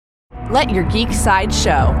Let your geek side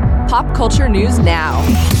show. Pop culture news now.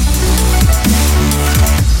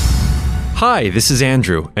 Hi, this is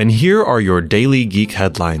Andrew, and here are your daily geek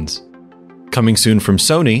headlines. Coming soon from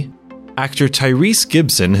Sony, actor Tyrese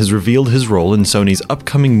Gibson has revealed his role in Sony's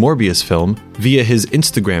upcoming Morbius film via his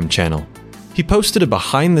Instagram channel. He posted a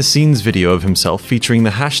behind-the-scenes video of himself featuring the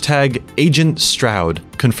hashtag Agent Stroud,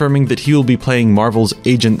 confirming that he will be playing Marvel's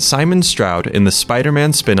Agent Simon Stroud in the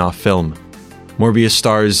Spider-Man spin-off film. Morbius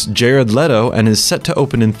stars Jared Leto and is set to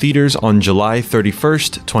open in theaters on July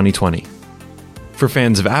 31st, 2020. For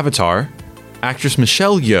fans of Avatar, actress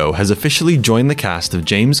Michelle Yeoh has officially joined the cast of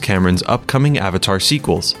James Cameron's upcoming Avatar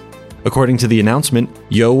sequels. According to the announcement,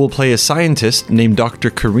 Yeoh will play a scientist named Dr.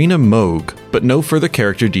 Karina Moog, but no further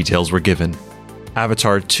character details were given.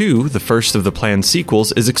 Avatar 2, the first of the planned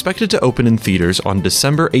sequels, is expected to open in theaters on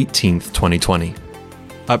December 18th, 2020.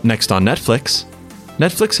 Up next on Netflix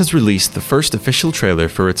has released the first official trailer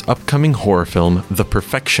for its upcoming horror film, The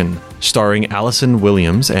Perfection, starring Allison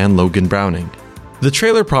Williams and Logan Browning. The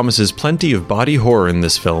trailer promises plenty of body horror in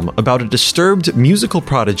this film about a disturbed musical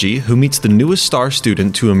prodigy who meets the newest star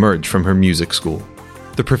student to emerge from her music school.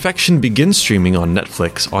 The Perfection begins streaming on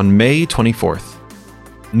Netflix on May 24th.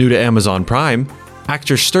 New to Amazon Prime,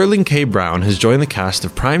 actor Sterling K. Brown has joined the cast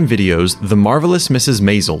of Prime Video's The Marvelous Mrs.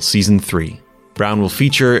 Maisel Season 3. Brown will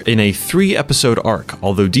feature in a 3-episode arc,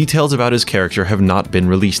 although details about his character have not been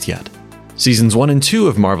released yet. Seasons 1 and 2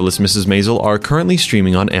 of Marvelous Mrs. Maisel are currently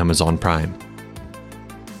streaming on Amazon Prime.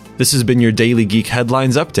 This has been your Daily Geek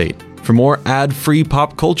Headlines Update. For more ad-free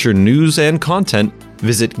pop culture news and content,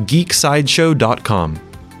 visit geeksideshow.com.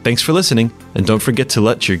 Thanks for listening, and don't forget to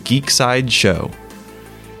let your geek side show.